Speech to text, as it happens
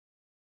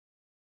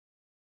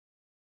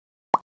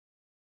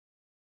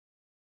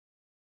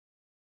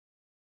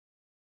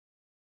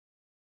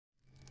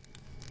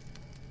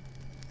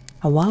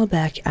A while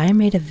back I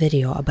made a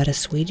video about a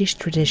Swedish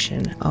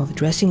tradition of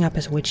dressing up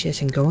as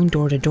witches and going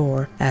door to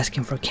door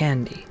asking for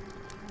candy.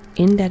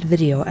 In that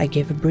video I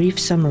gave a brief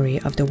summary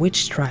of the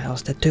witch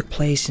trials that took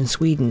place in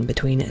Sweden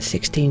between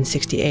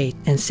 1668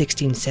 and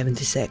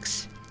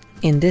 1676.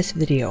 In this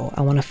video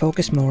I want to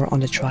focus more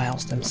on the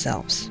trials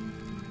themselves.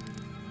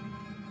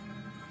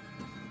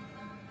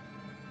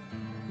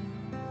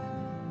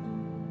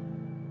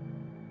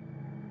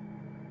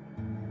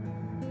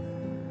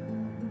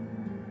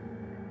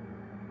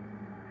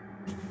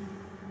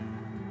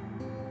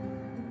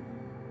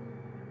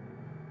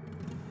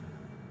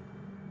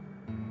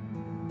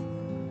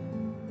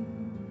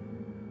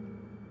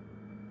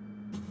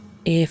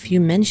 If you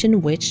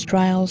mention witch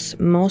trials,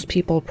 most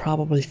people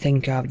probably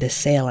think of the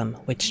Salem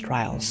witch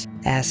trials,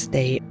 as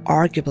they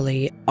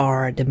arguably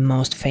are the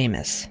most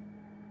famous.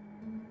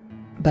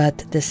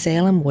 But the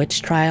Salem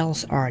witch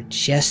trials are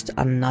just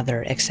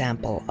another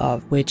example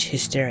of witch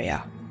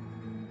hysteria.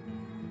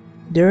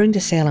 During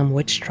the Salem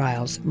witch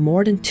trials,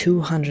 more than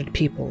 200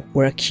 people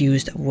were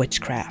accused of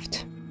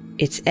witchcraft.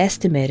 It's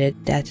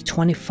estimated that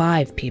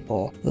 25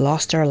 people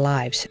lost their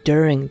lives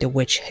during the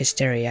witch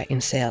hysteria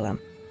in Salem.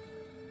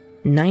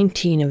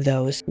 19 of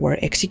those were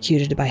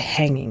executed by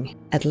hanging,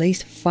 at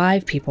least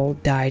 5 people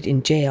died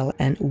in jail,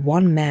 and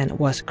 1 man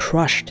was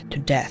crushed to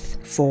death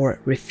for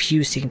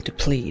refusing to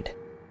plead.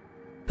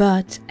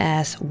 But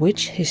as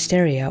witch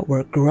hysteria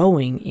were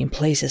growing in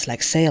places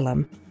like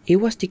Salem, it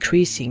was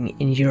decreasing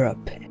in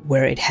Europe,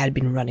 where it had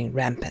been running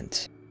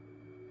rampant.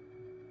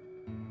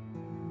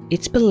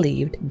 It's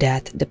believed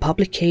that the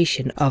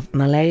publication of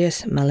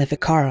Malleus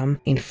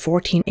Maleficarum in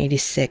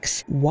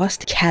 1486 was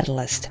the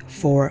catalyst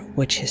for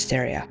witch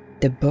hysteria.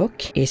 The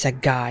book is a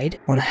guide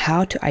on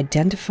how to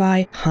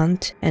identify,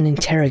 hunt, and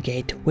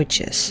interrogate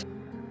witches.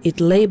 It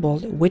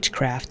labeled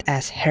witchcraft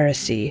as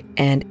heresy,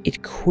 and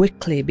it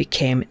quickly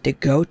became the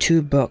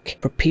go-to book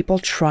for people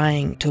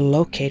trying to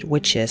locate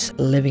witches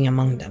living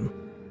among them.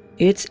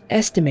 It's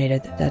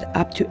estimated that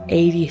up to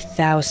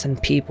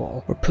 80,000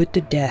 people were put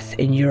to death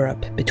in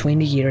Europe between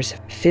the years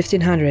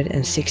 1500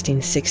 and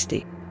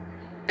 1660.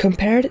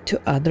 Compared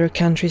to other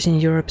countries in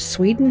Europe,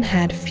 Sweden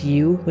had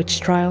few witch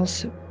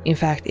trials. In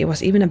fact, it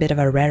was even a bit of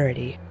a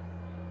rarity.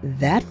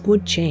 That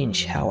would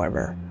change,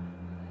 however.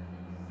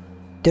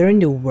 During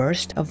the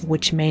worst of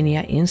witch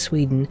mania in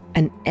Sweden,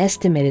 an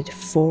estimated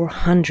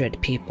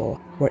 400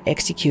 people were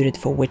executed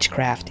for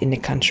witchcraft in the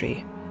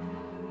country.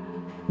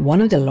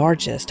 One of the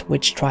largest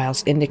witch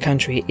trials in the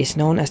country is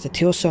known as the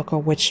CO.AG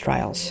witch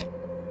trials,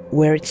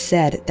 where it's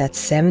said that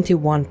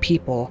 71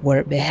 people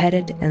were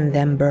beheaded and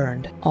then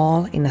burned,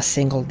 all in a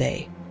single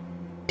day.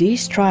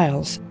 These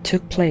trials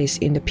took place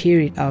in the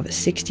period of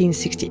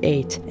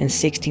 1668 and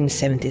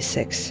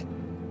 1676,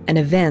 an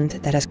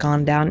event that has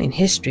gone down in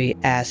history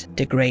as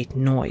the Great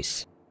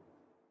Noise.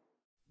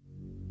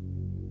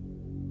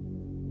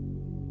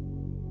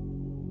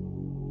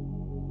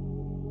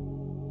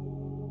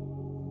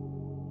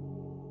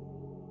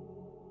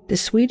 The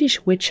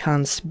Swedish witch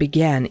hunts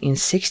began in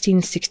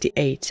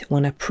 1668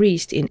 when a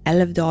priest in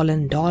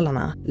Älvdalen,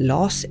 Dalarna,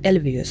 Lars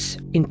Elvius,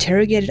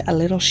 interrogated a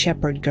little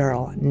shepherd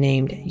girl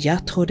named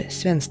Gertrud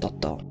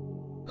Svensdotter,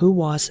 who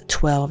was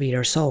 12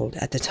 years old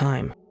at the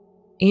time.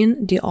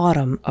 In the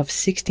autumn of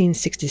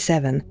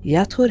 1667,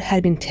 Gertrud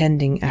had been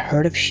tending a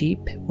herd of sheep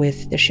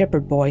with the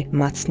shepherd boy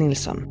Mats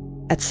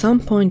Nilsson. At some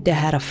point they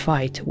had a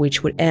fight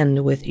which would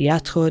end with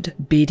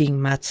Gertrud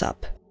beating Mats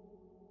up.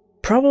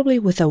 Probably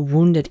with a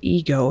wounded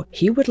ego,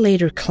 he would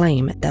later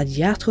claim that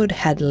Gertrud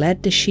had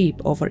led the sheep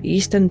over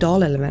eastern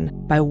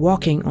Dalälven by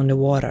walking on the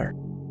water.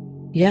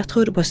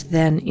 Gertrud was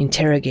then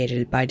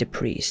interrogated by the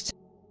priest.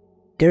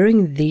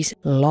 During these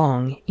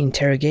long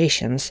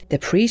interrogations, the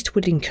priest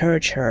would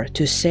encourage her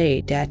to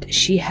say that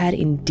she had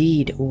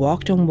indeed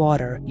walked on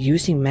water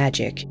using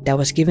magic that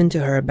was given to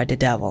her by the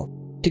devil.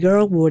 The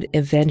girl would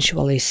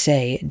eventually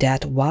say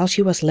that while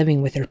she was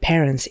living with her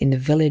parents in the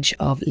village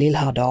of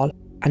Lillhärdal,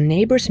 a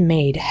neighbor's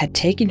maid had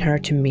taken her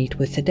to meet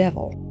with the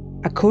devil.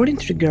 According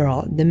to the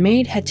girl, the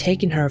maid had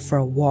taken her for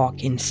a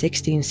walk in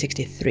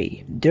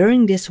 1663.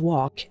 During this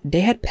walk, they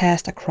had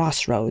passed a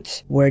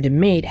crossroads where the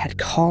maid had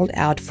called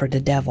out for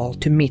the devil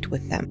to meet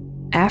with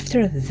them.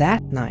 After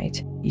that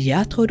night,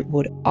 Gertrud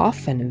would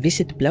often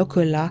visit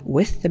Blåkulla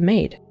with the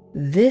maid.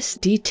 This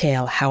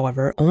detail,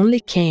 however, only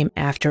came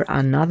after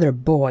another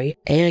boy,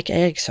 Erik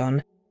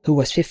Eriksson, who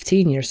was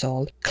 15 years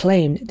old,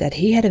 claimed that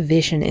he had a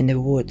vision in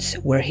the woods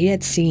where he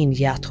had seen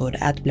Gertrud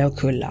at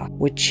Blåkulla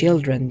with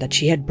children that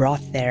she had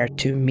brought there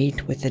to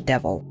meet with the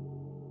devil.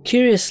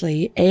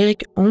 Curiously,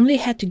 Erik only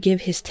had to give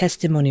his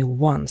testimony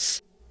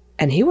once,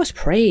 and he was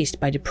praised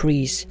by the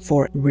priest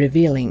for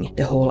revealing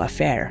the whole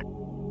affair.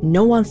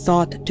 No one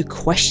thought to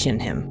question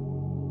him.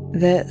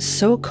 The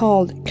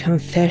so-called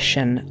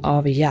confession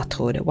of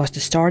Gertrud was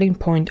the starting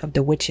point of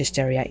the witch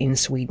hysteria in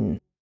Sweden.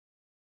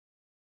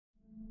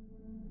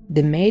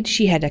 The maid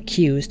she had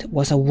accused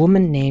was a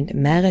woman named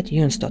Märet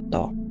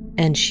Jonsdotter,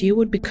 and she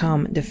would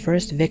become the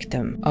first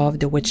victim of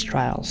the witch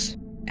trials.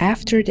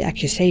 After the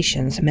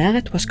accusations,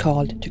 Märet was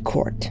called to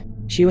court.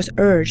 She was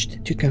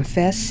urged to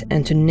confess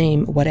and to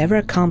name whatever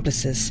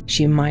accomplices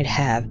she might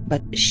have,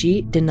 but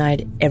she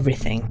denied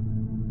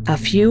everything. A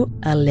few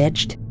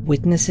alleged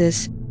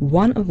witnesses,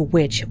 one of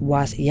which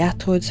was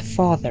Gertrud's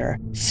father,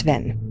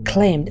 Sven,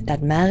 claimed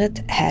that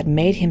Märet had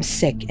made him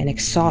sick and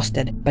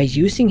exhausted by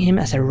using him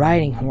as a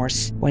riding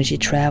horse when she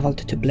traveled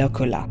to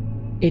Blåkulla.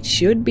 It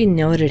should be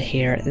noted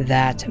here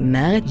that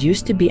Märet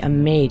used to be a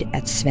maid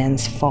at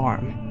Sven's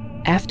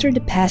farm. After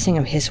the passing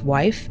of his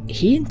wife,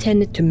 he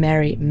intended to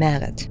marry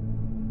Märet,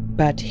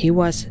 but he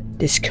was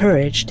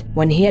discouraged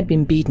when he had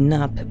been beaten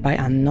up by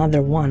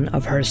another one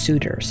of her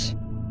suitors.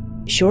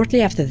 Shortly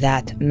after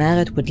that,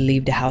 Märet would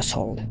leave the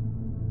household.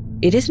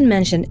 It isn't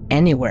mentioned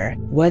anywhere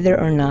whether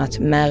or not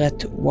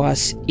Märet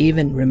was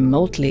even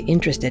remotely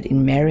interested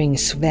in marrying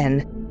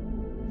Sven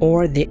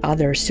or the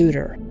other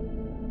suitor.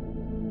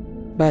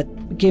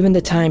 But given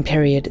the time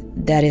period,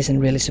 that isn't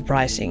really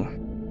surprising.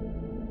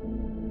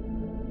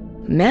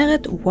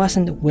 Märet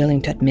wasn't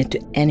willing to admit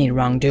to any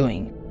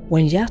wrongdoing.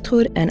 When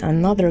Gertrud and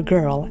another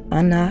girl,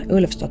 Anna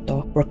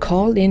Ulfsdotter, were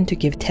called in to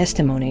give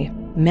testimony,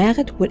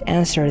 Märet would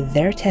answer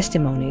their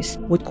testimonies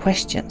with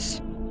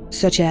questions,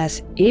 such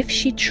as if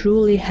she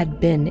truly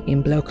had been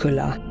in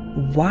Blåkulla,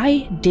 why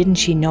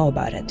didn't she know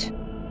about it?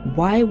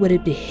 Why would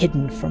it be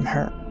hidden from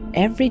her?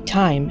 Every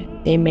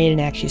time they made an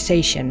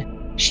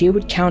accusation, she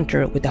would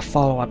counter with a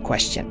follow-up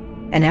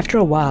question. And after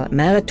a while,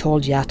 Märet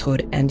told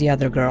Gertrud and the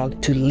other girl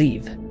to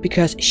leave,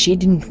 because she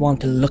didn't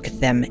want to look at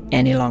them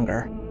any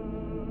longer.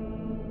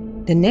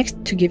 The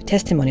next to give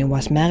testimony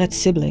was Märet's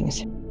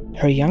siblings,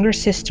 her younger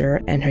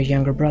sister and her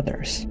younger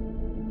brothers.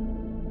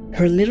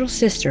 Her little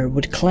sister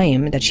would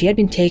claim that she had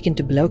been taken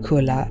to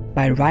Blåkulla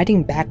by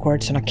riding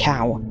backwards on a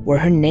cow, where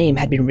her name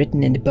had been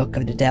written in the book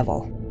of the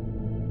devil.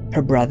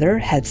 Her brother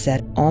had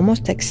said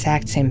almost the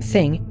exact same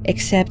thing,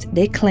 except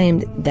they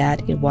claimed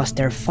that it was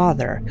their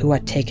father who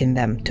had taken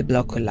them to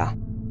Blåkulla.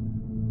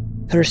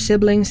 Her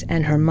siblings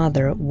and her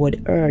mother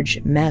would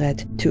urge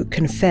Märet to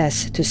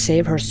confess to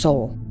save her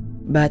soul,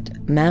 but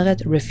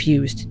Märet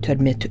refused to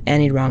admit to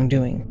any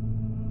wrongdoing,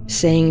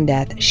 saying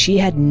that she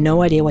had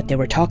no idea what they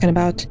were talking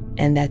about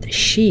and that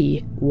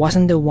she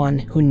wasn't the one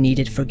who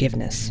needed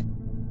forgiveness.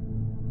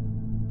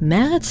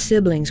 Märet's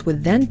siblings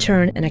would then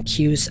turn and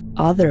accuse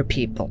other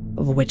people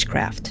of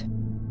witchcraft.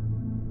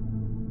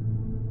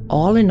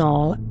 All in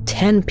all,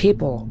 10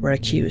 people were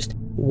accused,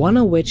 one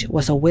of which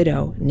was a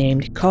widow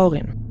named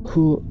Karin,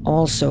 who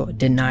also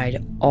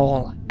denied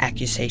all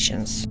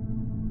accusations.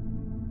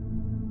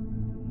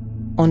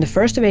 On the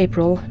 1st of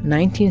April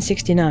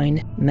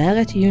 1969,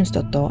 Märet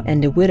Jonsdotter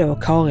and the widow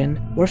Karin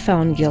were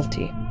found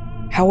guilty.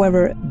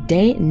 However,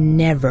 they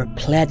never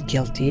pled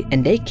guilty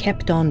and they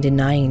kept on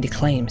denying the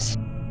claims.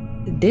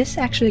 This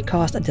actually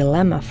caused a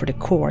dilemma for the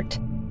court,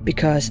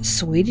 because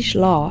Swedish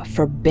law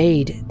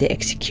forbade the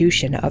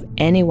execution of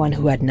anyone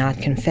who had not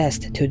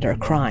confessed to their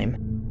crime.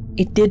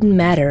 It didn't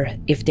matter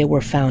if they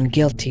were found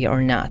guilty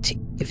or not.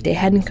 If they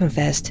hadn't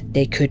confessed,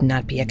 they could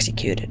not be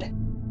executed.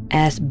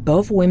 As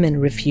both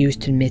women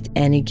refused to admit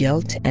any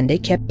guilt and they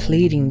kept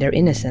pleading their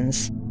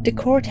innocence, the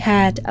court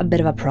had a bit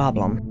of a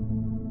problem.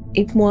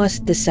 It was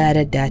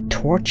decided that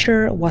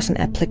torture wasn't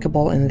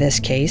applicable in this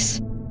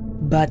case,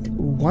 but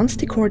once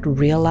the court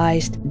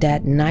realized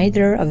that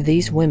neither of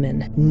these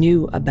women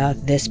knew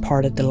about this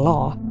part of the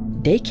law,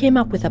 they came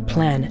up with a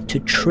plan to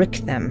trick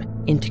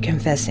them into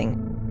confessing,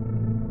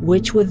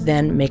 which would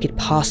then make it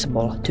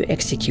possible to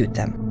execute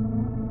them.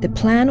 The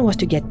plan was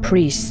to get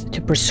priests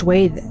to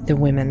persuade the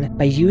women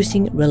by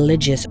using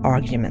religious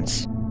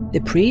arguments. The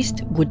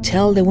priest would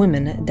tell the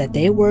women that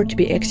they were to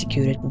be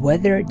executed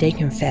whether they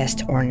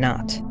confessed or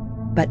not.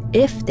 But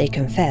if they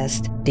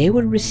confessed, they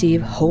would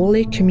receive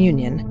Holy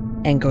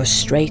Communion and go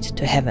straight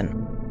to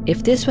heaven.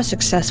 If this was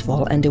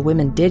successful and the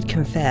women did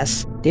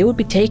confess, they would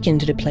be taken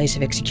to the place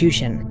of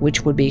execution,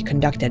 which would be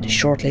conducted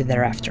shortly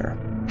thereafter.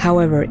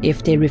 However,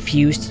 if they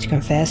refused to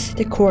confess,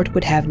 the court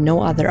would have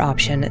no other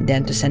option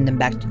than to send them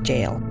back to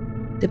jail.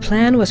 The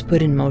plan was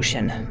put in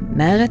motion.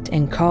 Märet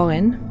and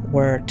Karin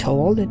were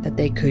told that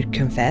they could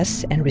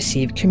confess and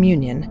receive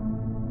communion,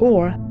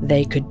 or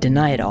they could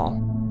deny it all.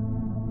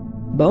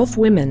 Both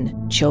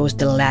women chose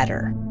the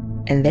latter,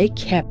 and they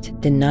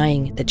kept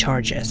denying the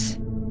charges.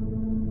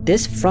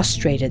 This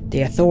frustrated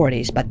the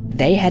authorities, but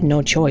they had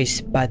no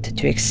choice but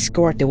to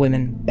escort the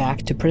women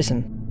back to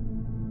prison.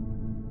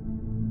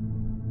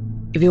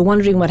 If you're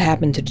wondering what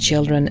happened to the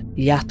children,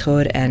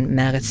 Gertrud and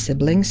Märet's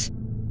siblings,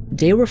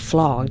 they were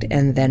flogged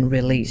and then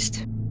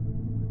released.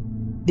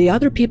 The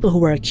other people who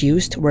were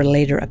accused were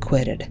later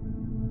acquitted.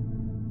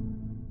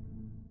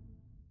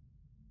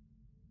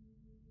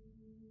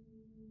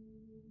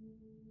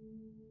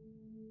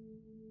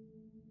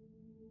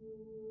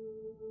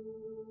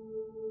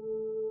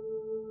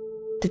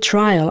 The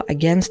trial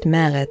against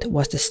Märet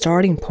was the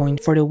starting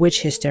point for the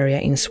witch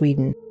hysteria in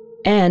Sweden,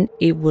 and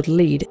it would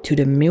lead to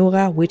the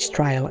Mora witch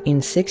trial in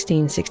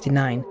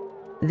 1669.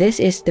 This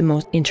is the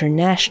most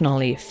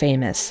internationally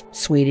famous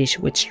Swedish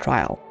witch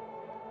trial.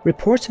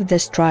 Reports of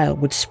this trial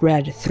would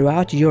spread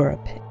throughout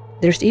Europe.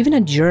 There's even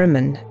a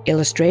German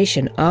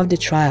illustration of the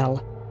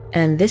trial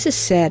and this is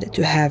said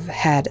to have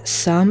had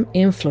some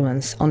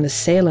influence on the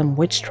Salem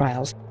witch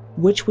trials,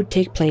 which would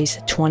take place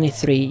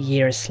 23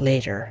 years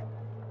later.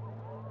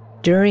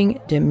 During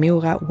the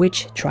Mora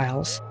witch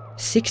trials,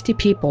 60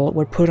 people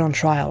were put on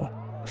trial.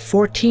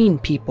 14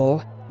 people,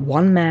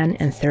 1 man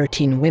and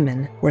 13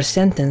 women, were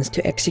sentenced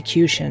to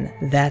execution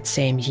that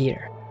same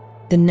year.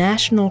 The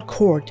National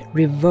Court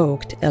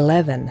revoked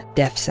 11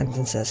 death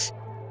sentences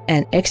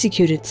and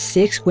executed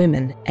 6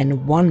 women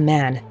and 1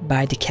 man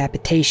by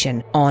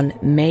decapitation on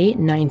May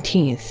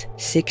 19,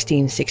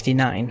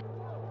 1669.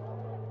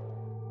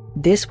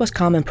 This was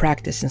common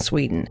practice in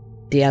Sweden.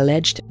 The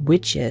alleged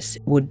witches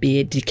would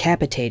be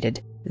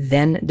decapitated,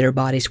 then their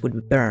bodies would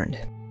be burned,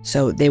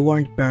 so they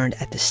weren't burned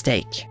at the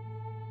stake.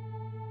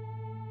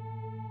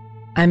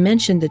 I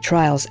mentioned the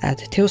trials at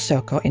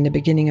Pinnso in the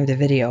beginning of the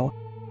video,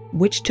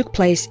 which took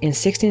place in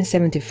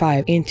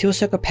 1675 in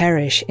Pinnso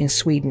parish in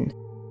Sweden.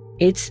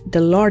 It's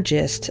the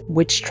largest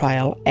witch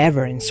trial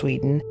ever in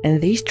Sweden,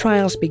 and these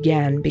trials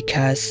began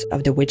because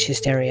of the witch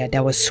hysteria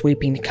that was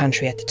sweeping the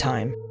country at the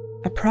time.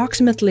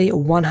 Approximately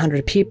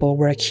 100 people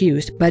were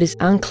accused, but it's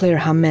unclear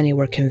how many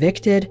were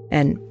convicted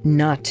and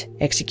not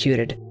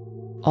executed.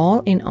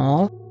 All in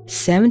all,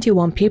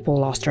 71 people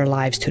lost their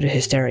lives to the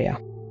hysteria.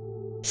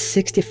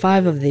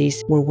 65 of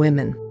these were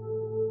women,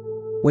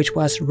 which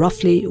was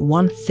roughly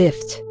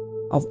 1/5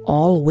 of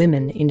all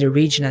women in the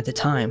region at the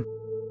time.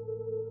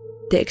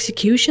 The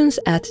executions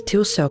at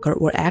Pinnso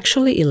were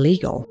actually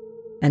illegal,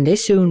 and they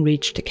soon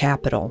reached the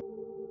capital.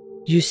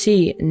 You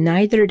see,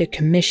 neither the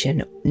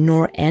commission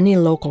nor any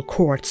local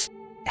courts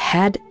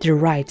had the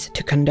right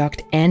to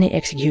conduct any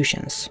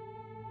executions.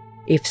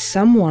 If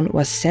someone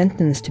was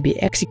sentenced to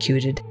be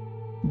executed,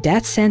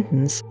 that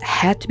sentence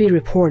had to be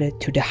reported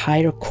to the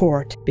higher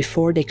court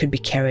before they could be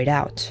carried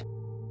out.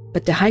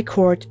 But the High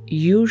Court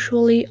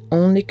usually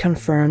only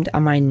confirmed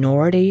a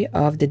minority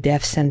of the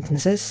death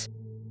sentences,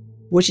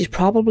 which is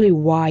probably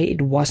why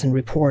it wasn't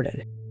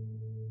reported.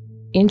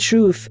 In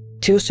truth,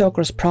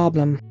 Pinnso's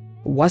problem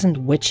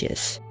wasn't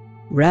witches,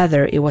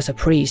 rather it was a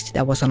priest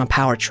that was on a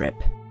power trip.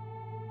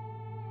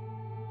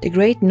 The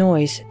Great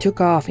Noise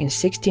took off in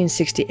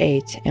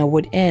 1668 and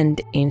would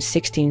end in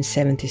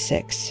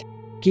 1676.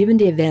 Given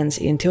the events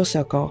in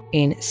Pinnso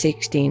in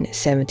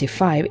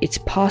 1675, it's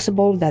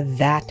possible that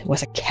that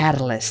was a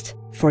catalyst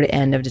for the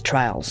end of the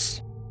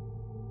trials.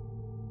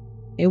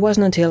 It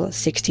wasn't until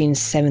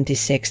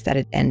 1676 that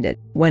it ended,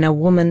 when a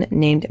woman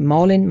named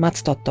Malin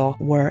Matsdotter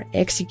were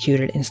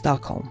executed in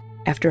Stockholm.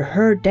 After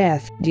her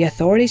death, the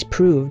authorities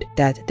proved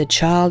that the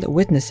child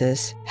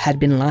witnesses had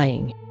been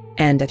lying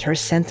and that her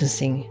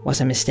sentencing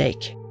was a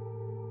mistake.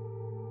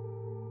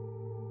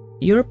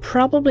 You're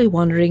probably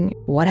wondering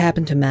what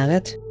happened to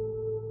Märet?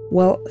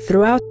 Well,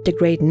 throughout the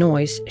Great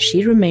Noise,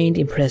 she remained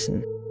in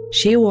prison.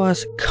 She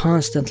was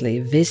constantly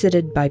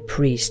visited by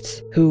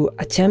priests who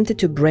attempted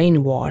to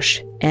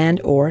brainwash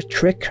and/or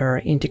trick her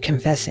into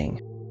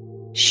confessing.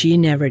 She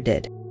never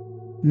did.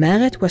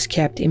 Märet was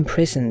kept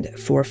imprisoned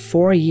for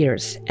 4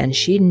 years and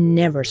she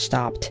never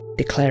stopped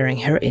declaring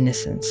her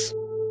innocence.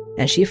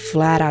 And she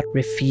flat out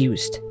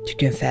refused to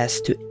confess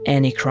to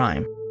any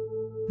crime.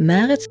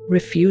 Märet's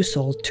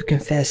refusal to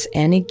confess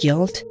any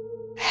guilt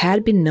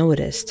had been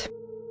noticed.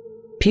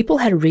 People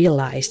had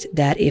realized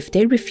that if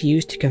they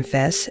refused to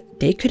confess,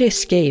 they could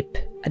escape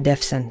a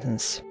death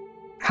sentence.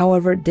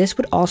 However, this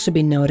would also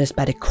be noticed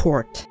by the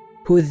court,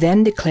 who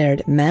then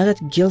declared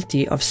Märet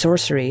guilty of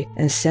sorcery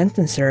and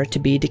sentenced her to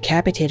be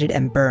decapitated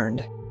and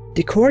burned.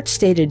 The court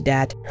stated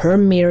that her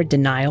mere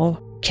denial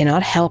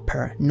cannot help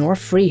her nor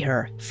free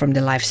her from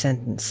the life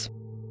sentence.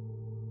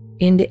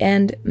 In the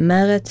end,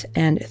 Märet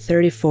and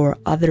 34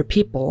 other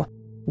people,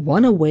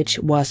 one of which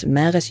was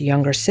Märet's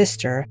younger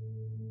sister,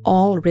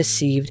 all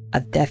received a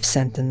death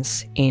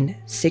sentence in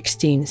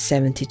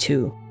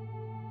 1672.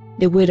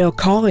 The widow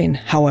Karin,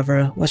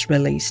 however, was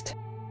released.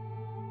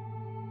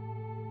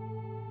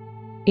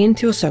 In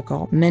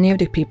Pinnso, many of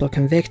the people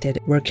convicted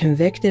were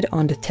convicted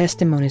on the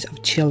testimonies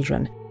of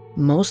children,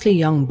 mostly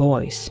young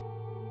boys,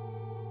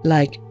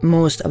 like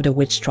most of the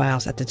witch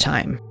trials at the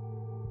time.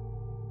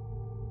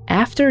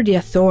 After the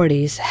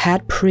authorities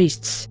had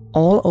priests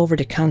all over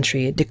the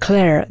country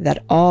declare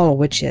that all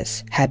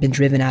witches had been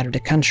driven out of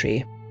the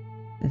country,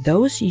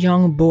 those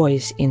young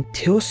boys in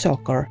Pinnso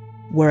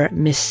were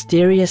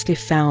mysteriously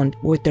found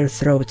with their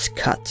throats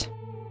cut,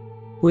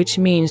 which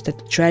means that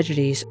the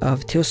tragedies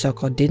of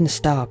Pinnso didn't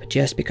stop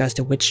just because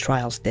the witch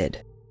trials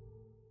did.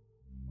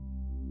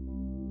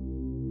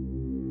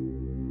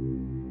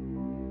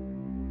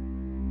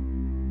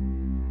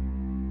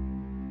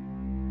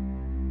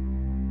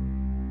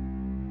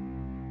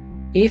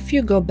 If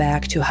you go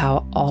back to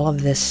how all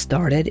of this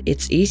started,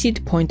 it's easy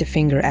to point the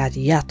finger at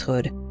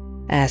Gertrud,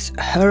 as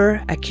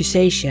her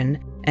accusation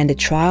and the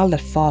trial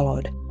that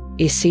followed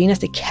is seen as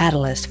the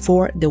catalyst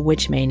for the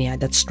witch mania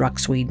that struck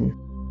Sweden.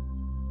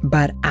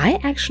 But I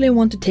actually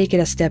want to take it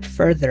a step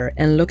further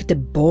and look at the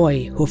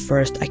boy who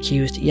first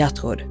accused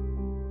Gertrud.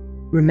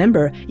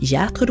 Remember,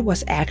 Gertrud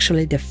was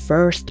actually the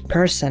first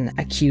person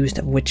accused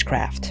of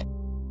witchcraft.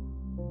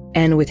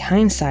 And with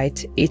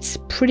hindsight, it's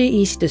pretty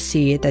easy to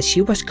see that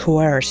she was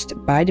coerced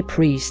by the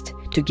priest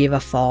to give a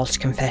false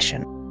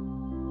confession.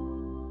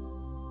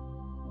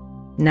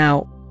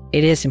 Now,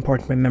 it is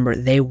important to remember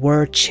they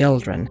were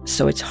children,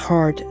 so it's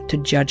hard to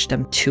judge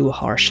them too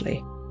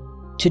harshly.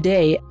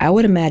 Today, I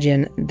would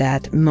imagine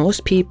that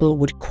most people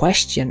would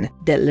question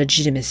the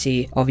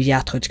legitimacy of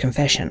Gertrud's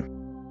confession,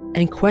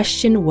 and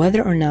question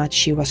whether or not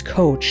she was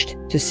coached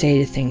to say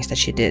the things that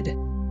she did.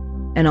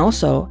 And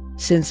also,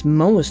 since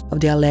most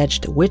of the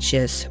alleged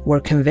witches were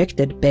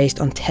convicted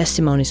based on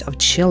testimonies of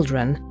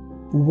children,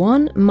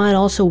 one might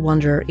also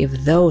wonder if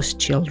those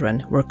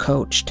children were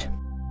coached.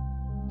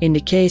 In the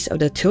case of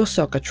the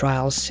CO.AG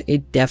trials,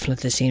 it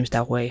definitely seems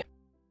that way.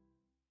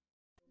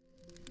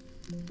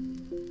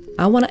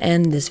 I want to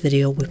end this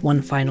video with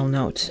one final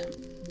note.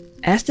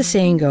 As the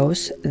saying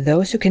goes,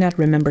 those who cannot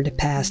remember the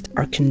past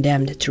are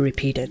condemned to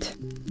repeat it.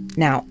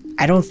 Now,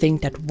 I don't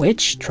think that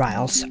witch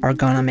trials are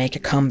gonna make a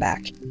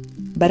comeback,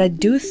 but I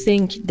do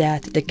think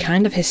that the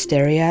kind of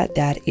hysteria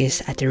that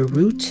is at the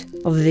root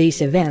of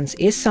these events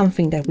is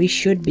something that we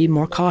should be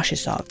more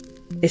cautious of,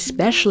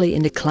 especially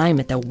in the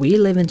climate that we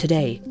live in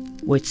today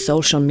with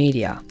social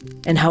media,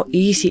 and how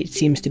easy it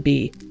seems to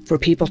be for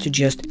people to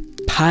just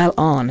pile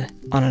on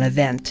an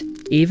event,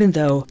 even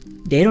though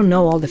they don't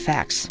know all the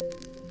facts.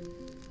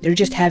 They're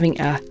just having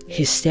a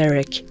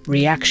hysteric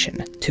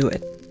reaction to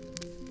it.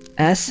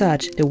 As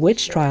such, the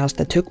witch trials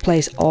that took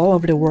place all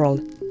over the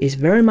world is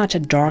very much a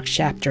dark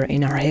chapter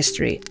in our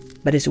history,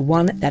 but is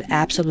one that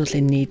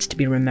absolutely needs to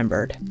be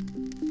remembered.